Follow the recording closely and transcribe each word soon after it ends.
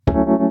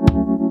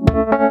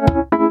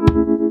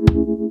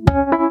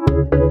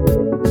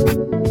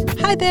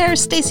Hi there,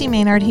 Stacey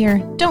Maynard here.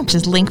 Don't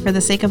just link for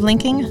the sake of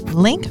linking,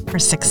 link for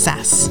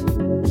success. I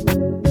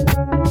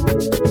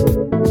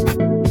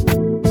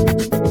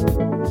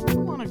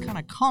want to kind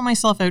of call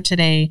myself out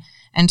today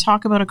and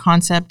talk about a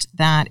concept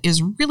that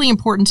is really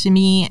important to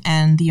me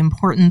and the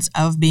importance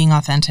of being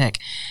authentic.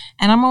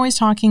 And I'm always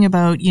talking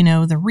about,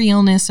 the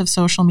realness of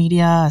social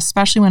media,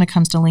 especially when it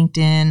comes to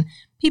LinkedIn.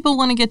 People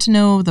want to get to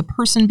know the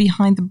person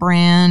behind the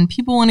brand.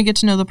 People want to get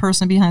to know the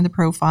person behind the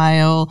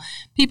profile.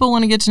 People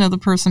want to get to know the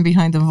person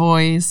behind the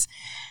voice.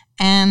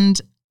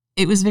 And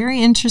it was very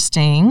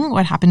interesting.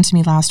 What happened to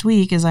me last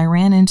week is I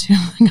ran into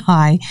a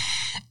guy,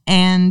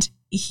 and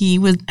he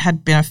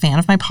had been a fan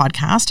of my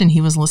podcast, and he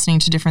was listening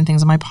to different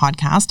things on my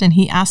podcast. And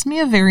he asked me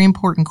a very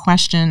important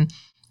question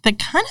that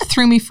kind of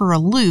threw me for a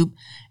loop.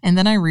 And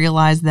then I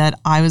realized that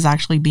I was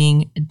actually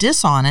being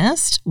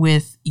dishonest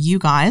with you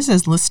guys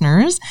as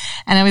listeners.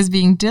 And I was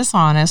being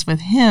dishonest with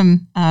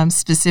him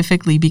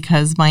specifically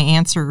because my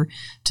answer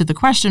to the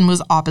question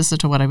was opposite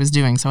to what I was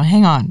doing. So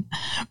hang on,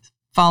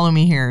 follow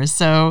me here.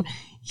 So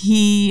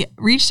he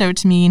reached out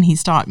to me and he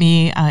stopped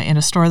me in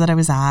a store that I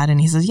was at.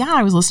 And he says, yeah,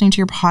 I was listening to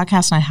your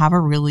podcast and I have a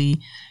really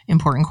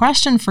important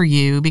question for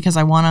you because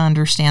I want to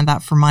understand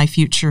that for my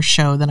future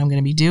show that I'm going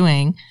to be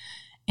doing.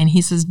 And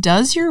he says,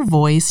 does your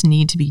voice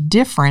need to be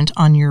different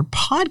on your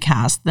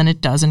podcast than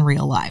it does in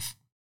real life?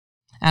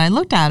 And I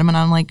looked at him and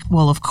I'm like,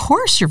 well, of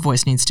course your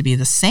voice needs to be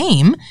the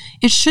same.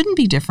 It shouldn't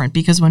be different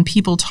because when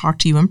people talk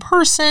to you in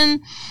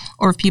person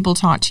or if people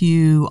talk to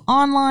you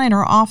online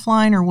or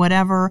offline or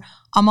whatever,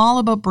 I'm all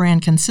about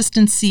brand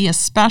consistency,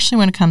 especially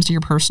when it comes to your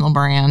personal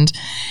brand.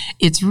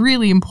 It's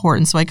really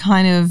important. So I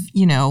kind of,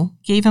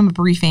 gave him a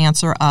brief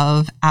answer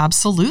of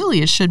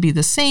absolutely, it should be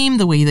the same,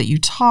 the way that you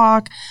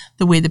talk,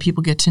 the way that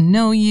people get to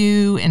know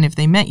you. And if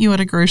they met you at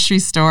a grocery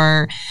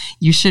store,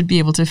 you should be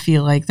able to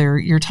feel like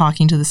you're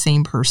talking to the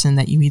same person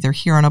that you either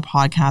hear on a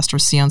podcast or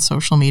see on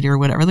social media or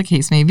whatever the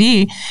case may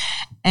be.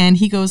 And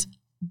he goes,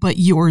 but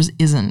yours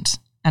isn't.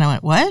 And I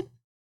went, what?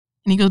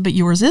 And he goes, but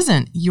yours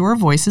isn't. Your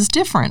voice is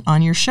different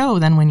on your show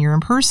than when you're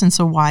in person.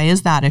 So why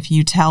is that if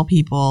you tell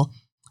people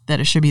that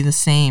it should be the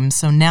same?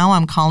 So now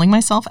I'm calling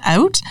myself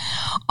out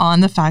on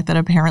the fact that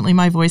apparently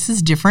my voice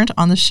is different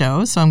on the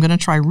show. So I'm going to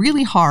try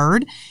really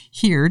hard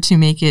here to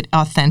make it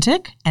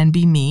authentic and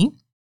be me,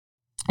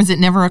 as it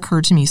never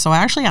occurred to me. So I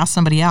actually asked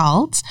somebody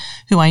else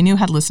who I knew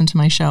had listened to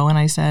my show and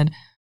I said,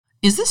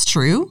 is this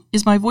true?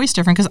 Is my voice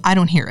different? Because I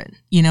don't hear it.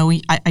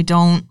 I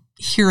don't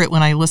hear it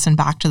when I listen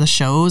back to the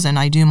shows and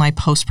I do my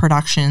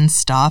post-production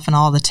stuff and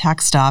all the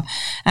tech stuff.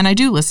 And I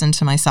do listen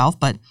to myself,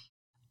 but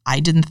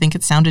I didn't think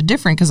it sounded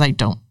different because I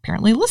don't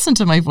apparently listen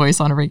to my voice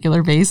on a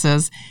regular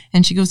basis.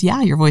 And she goes,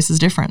 yeah, your voice is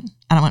different.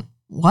 And I went,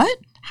 what?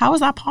 How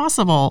is that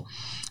possible?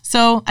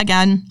 So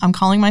again, I'm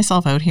calling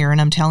myself out here and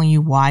I'm telling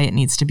you why it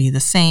needs to be the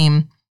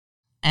same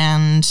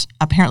and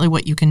apparently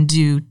what you can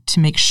do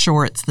to make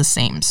sure it's the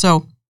same.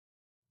 So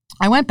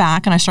I went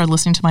back and I started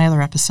listening to my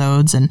other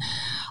episodes and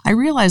I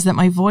realized that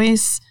my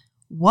voice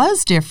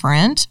was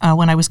different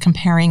when I was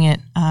comparing it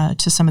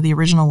to some of the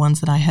original ones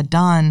that I had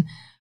done.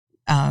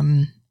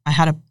 I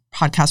had a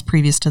podcast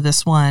previous to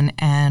this one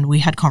and we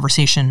had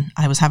conversation.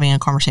 I was having a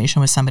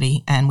conversation with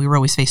somebody and we were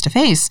always face to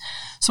face.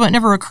 So it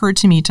never occurred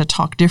to me to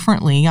talk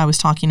differently. I was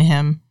talking to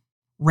him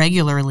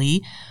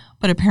regularly.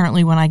 But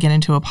apparently when I get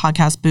into a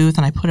podcast booth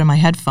and I put in my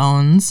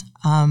headphones,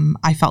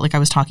 I felt like I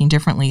was talking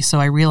differently. So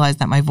I realized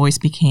that my voice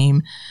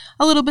became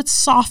a little bit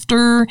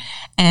softer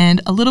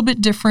and a little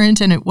bit different.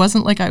 And it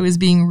wasn't like I was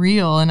being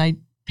real. And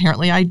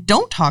apparently I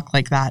don't talk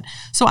like that.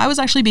 So I was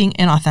actually being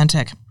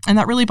inauthentic. And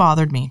that really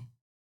bothered me.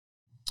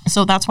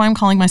 So that's why I'm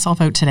calling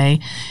myself out today,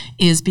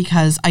 is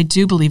because I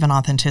do believe in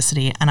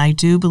authenticity and I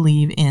do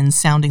believe in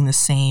sounding the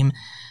same.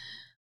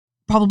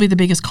 Probably the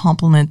biggest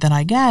compliment that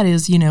I get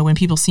is, when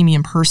people see me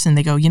in person,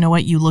 they go, you know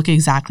what, you look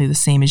exactly the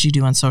same as you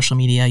do on social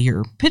media.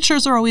 Your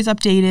pictures are always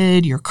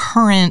updated, you're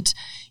current.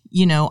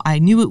 I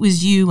knew it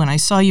was you when I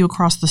saw you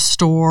across the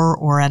store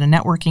or at a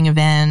networking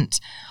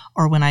event,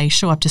 or when I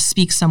show up to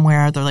speak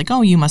somewhere, they're like,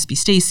 oh, you must be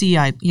Stacey.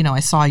 I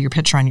saw your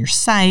picture on your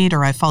site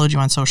or I followed you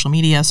on social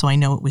media, so I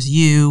know it was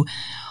you.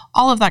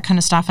 All of that kind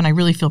of stuff. And I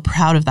really feel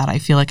proud of that. I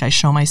feel like I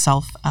show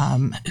myself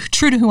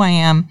true to who I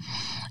am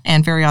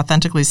and very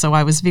authentically. So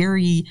I was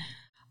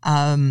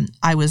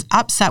I was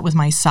upset with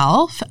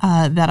myself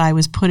that I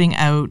was putting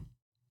out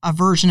a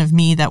version of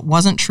me that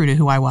wasn't true to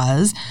who I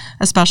was,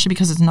 especially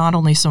because it's not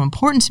only so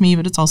important to me,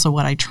 but it's also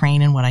what I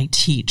train and what I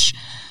teach.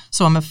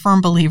 So I'm a firm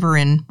believer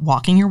in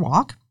walking your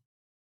walk.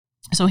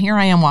 So here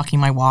I am walking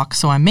my walk.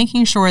 So I'm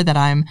making sure that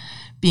I'm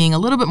being a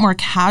little bit more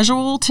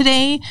casual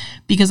today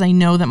because I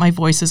know that my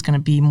voice is going to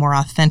be more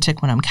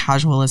authentic when I'm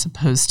casual as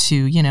opposed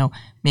to,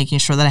 making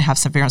sure that I have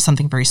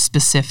something very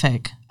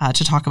specific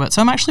to talk about.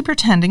 So I'm actually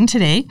pretending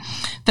today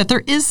that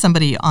there is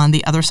somebody on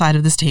the other side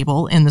of this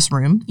table in this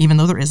room, even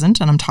though there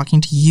isn't, and I'm talking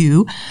to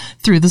you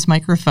through this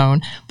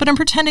microphone, but I'm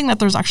pretending that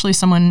there's actually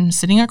someone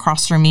sitting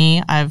across from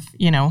me. I've,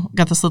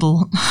 got this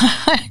little,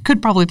 I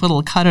could probably put a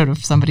little cutout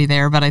of somebody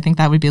there, but I think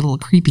that would be a little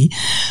creepy.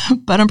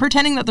 But I'm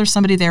pretending that there's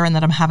somebody there and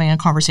that I'm having a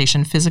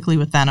conversation physically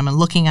with them. I'm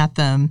looking at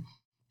them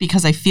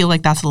because I feel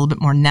like that's a little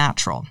bit more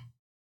natural.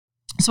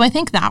 So I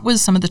think that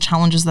was some of the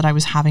challenges that I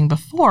was having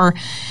before.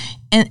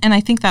 And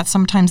I think that's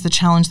sometimes the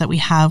challenge that we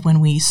have when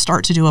we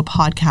start to do a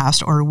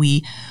podcast or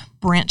we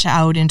branch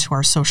out into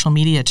our social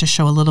media to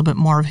show a little bit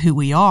more of who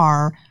we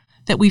are,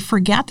 that we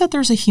forget that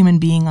there's a human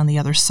being on the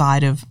other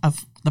side of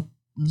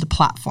the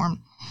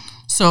platform.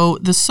 So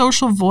the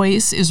social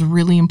voice is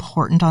really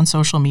important on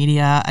social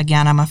media.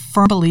 Again, I'm a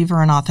firm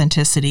believer in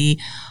authenticity.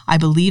 I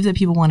believe that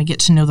people want to get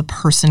to know the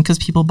person because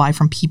people buy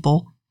from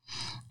people.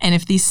 And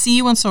if they see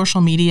you on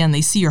social media and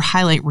they see your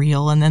highlight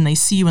reel and then they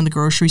see you in the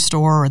grocery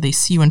store or they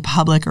see you in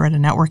public or at a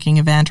networking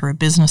event or a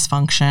business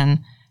function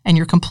and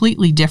you're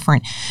completely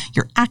different,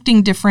 you're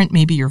acting different,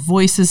 maybe your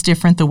voice is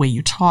different, the way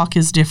you talk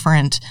is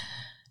different,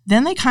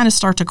 then they kind of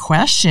start to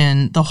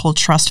question the whole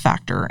trust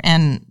factor.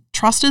 And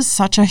trust is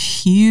such a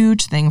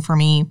huge thing for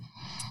me.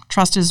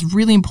 Trust is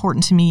really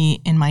important to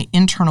me in my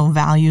internal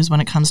values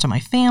when it comes to my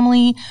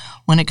family,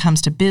 when it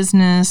comes to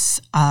business.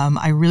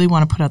 I really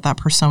want to put out that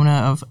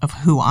persona of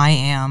who I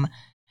am.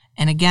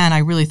 And again, I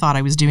really thought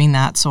I was doing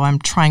that. So I'm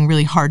trying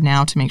really hard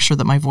now to make sure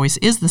that my voice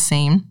is the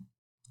same.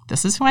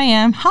 This is who I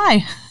am.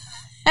 Hi.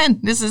 And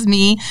this is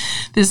me.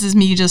 This is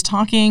me just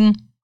talking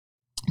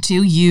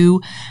to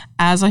you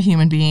as a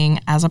human being,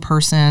 as a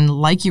person,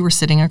 like you were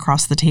sitting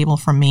across the table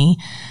from me,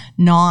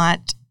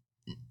 not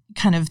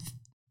kind of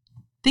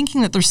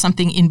thinking that there's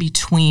something in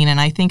between. And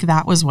I think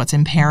that was what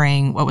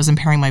was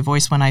impairing my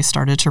voice when I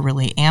started to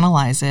really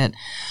analyze it.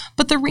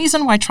 But the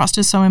reason why trust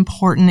is so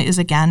important is,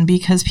 again,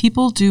 because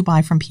people do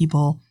buy from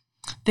people.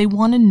 They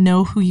want to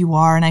know who you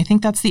are. And I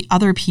think that's the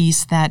other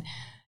piece that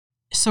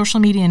social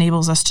media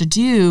enables us to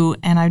do.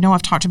 And I know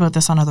I've talked about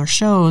this on other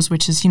shows,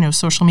 which is,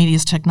 social media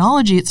is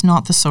technology. It's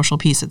not the social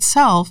piece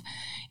itself,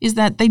 is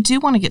that they do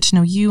want to get to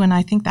know you. And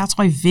I think that's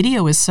why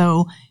video is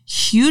so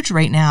huge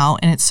right now.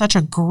 And it's such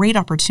a great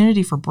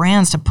opportunity for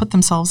brands to put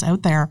themselves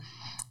out there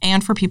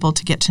and for people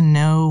to get to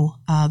know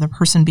the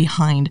person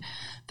behind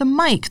the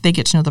mic. They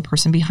get to know the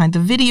person behind the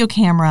video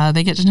camera.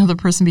 They get to know the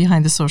person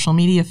behind the social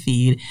media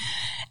feed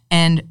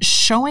and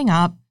showing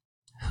up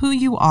who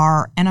you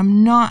are. And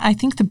I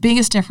think the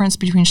biggest difference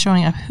between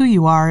showing up who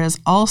you are is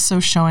also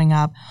showing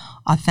up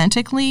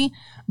authentically,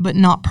 but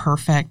not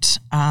perfect.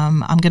 I'm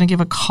going to give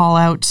a call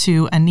out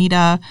to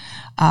Anita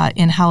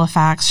in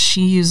Halifax.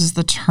 She uses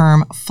the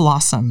term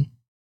flossom,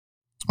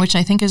 which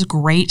I think is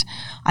great.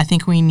 I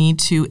think we need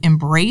to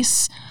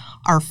embrace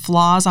our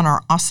flaws and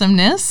our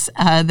awesomeness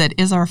that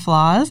is our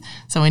flaws.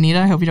 So Anita,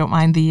 I hope you don't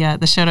mind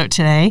the shout out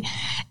today.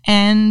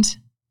 And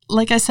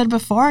like I said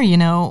before,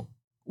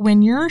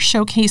 when you're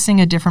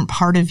showcasing a different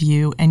part of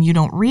you and you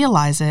don't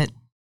realize it,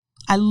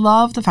 I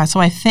love the fact. So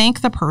I thank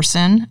the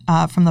person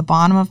from the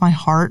bottom of my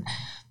heart,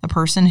 the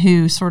person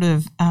who sort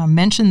of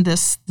mentioned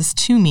this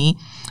to me,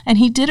 and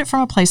he did it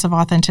from a place of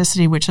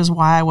authenticity, which is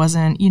why I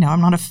wasn't,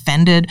 I'm not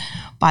offended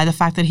by the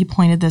fact that he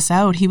pointed this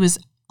out. He was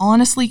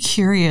honestly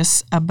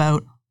curious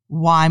about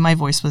why my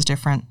voice was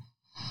different.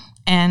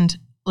 And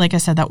like I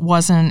said, that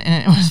wasn't,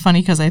 and it was funny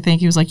because I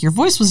think he was like, your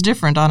voice was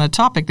different on a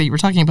topic that you were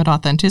talking about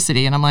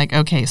authenticity. And I'm like,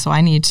 okay, so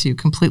I need to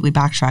completely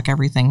backtrack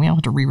everything. We'll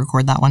have to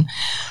re-record that one.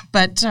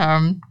 But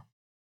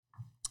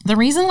the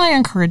reason I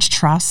encourage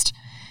trust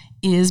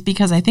is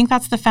because I think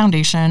that's the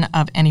foundation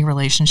of any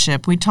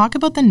relationship. We talk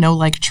about the know,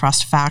 like,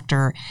 trust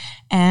factor.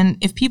 And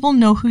if people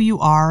know who you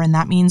are, and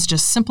that means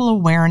just simple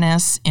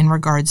awareness in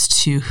regards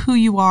to who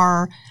you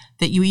are,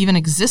 that you even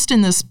exist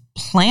in this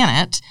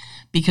planet,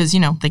 because,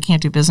 they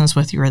can't do business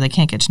with you or they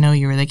can't get to know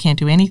you or they can't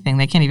do anything.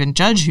 They can't even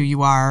judge who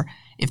you are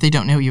if they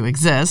don't know you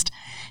exist.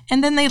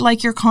 And then they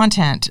like your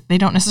content. They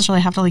don't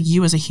necessarily have to like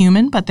you as a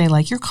human, but they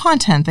like your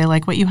content. They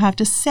like what you have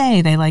to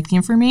say. They like the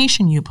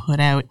information you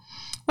put out,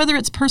 whether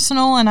it's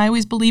personal. And I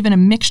always believe in a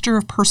mixture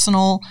of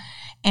personal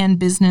and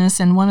business.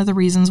 And one of the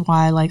reasons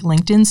why I like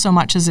LinkedIn so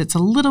much is it's a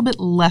little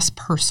bit less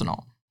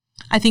personal.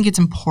 I think it's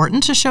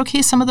important to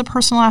showcase some of the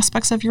personal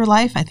aspects of your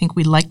life. I think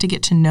we like to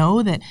get to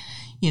know that,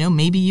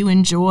 maybe you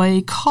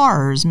enjoy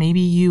cars,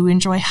 maybe you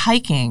enjoy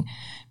hiking,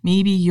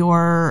 maybe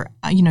your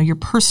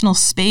personal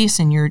space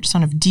and your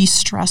sort of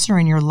de-stressor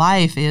in your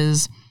life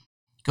is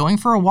going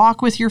for a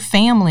walk with your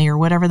family or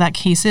whatever that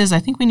case is. I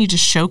think we need to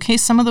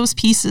showcase some of those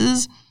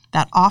pieces,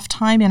 that off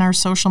time in our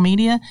social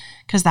media,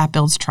 because that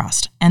builds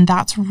trust. And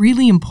that's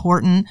really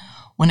important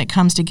when it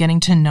comes to getting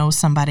to know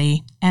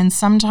somebody. And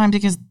sometimes,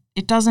 because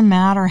it doesn't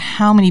matter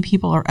how many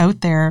people are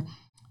out there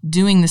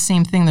doing the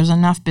same thing, there's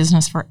enough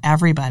business for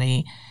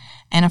everybody.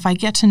 And if I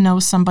get to know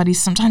somebody,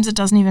 sometimes it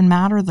doesn't even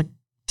matter the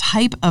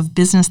type of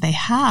business they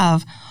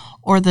have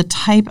or the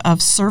type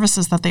of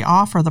services that they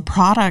offer, the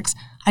products.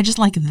 I just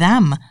like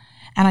them.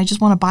 And I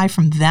just want to buy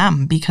from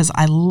them because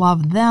I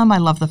love them. I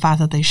love the fact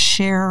that they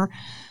share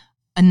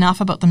enough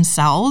about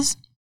themselves.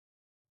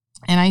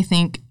 And I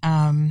think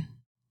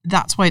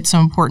that's why it's so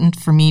important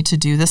for me to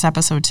do this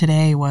episode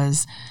today,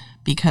 was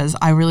because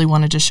I really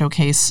wanted to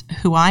showcase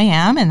who I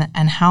am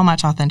and how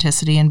much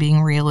authenticity and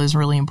being real is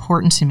really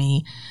important to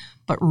me.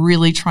 but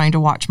really trying to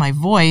watch my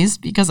voice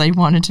because I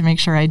wanted to make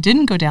sure I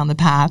didn't go down the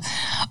path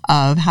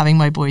of having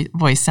my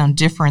voice sound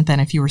different than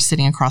if you were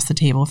sitting across the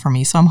table from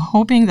me. So I'm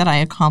hoping that I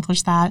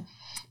accomplished that.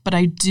 But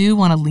I do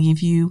want to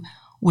leave you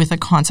with a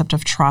concept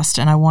of trust.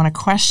 And I want to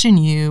question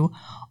you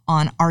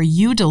on, are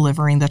you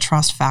delivering the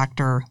trust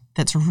factor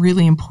that's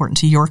really important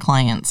to your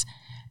clients?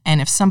 And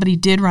if somebody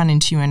did run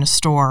into you in a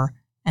store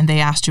and they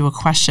asked you a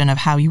question of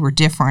how you were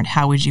different,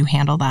 how would you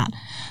handle that?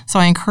 So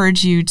I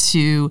encourage you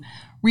to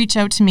reach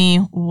out to me.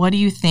 What do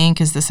you think?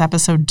 Is this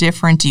episode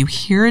different? Do you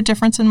hear a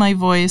difference in my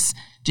voice?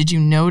 Did you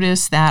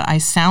notice that I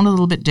sound a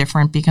little bit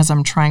different because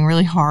I'm trying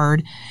really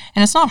hard?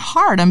 And it's not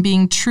hard. I'm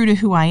being true to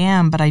who I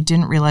am, but I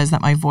didn't realize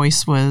that my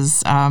voice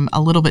was a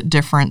little bit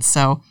different.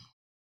 So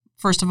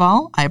first of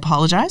all, I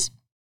apologize.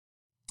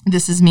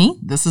 This is me.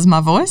 This is my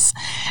voice.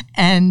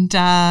 And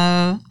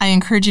I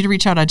encourage you to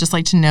reach out. I'd just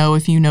like to know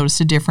if you noticed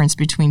a difference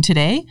between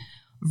today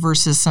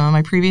versus some of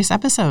my previous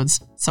episodes.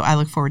 So I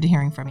look forward to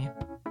hearing from you.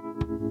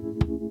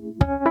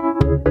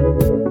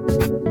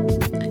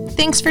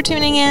 Thanks for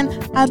tuning in.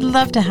 I'd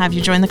love to have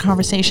you join the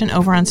conversation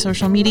over on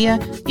social media.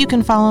 You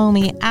can follow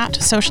me at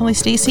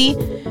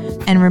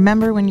SociallyStacy. And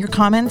remember, when your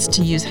comments,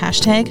 to use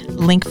hashtag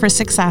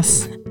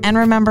 #LinkForSuccess. And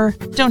remember,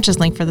 don't just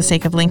link for the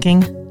sake of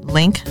linking.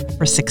 Link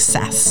for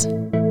success.